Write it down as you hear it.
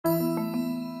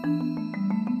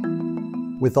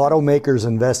With automakers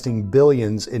investing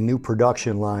billions in new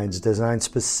production lines designed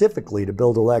specifically to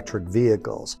build electric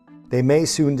vehicles, they may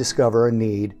soon discover a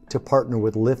need to partner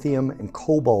with lithium and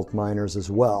cobalt miners as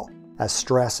well, as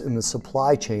stress in the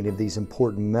supply chain of these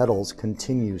important metals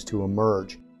continues to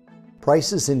emerge.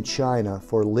 Prices in China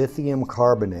for lithium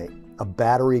carbonate, a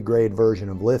battery-grade version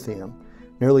of lithium,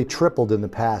 nearly tripled in the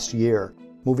past year,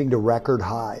 moving to record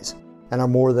highs, and are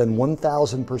more than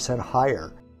 1,000%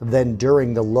 higher than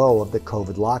during the low of the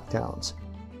COVID lockdowns.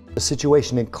 The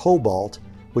situation in cobalt,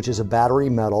 which is a battery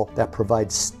metal that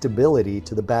provides stability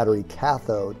to the battery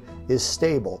cathode, is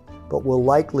stable, but will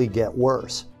likely get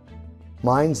worse.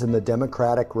 Mines in the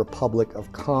Democratic Republic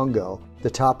of Congo, the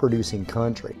top producing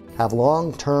country, have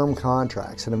long-term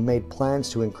contracts and have made plans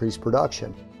to increase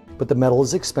production, but the metal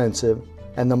is expensive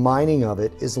and the mining of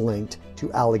it is linked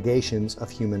to allegations of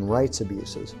human rights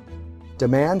abuses.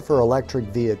 Demand for electric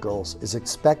vehicles is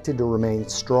expected to remain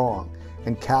strong,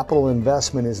 and capital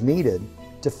investment is needed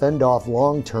to fend off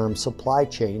long-term supply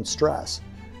chain stress.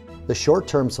 The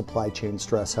short-term supply chain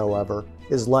stress, however,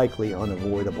 is likely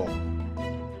unavoidable.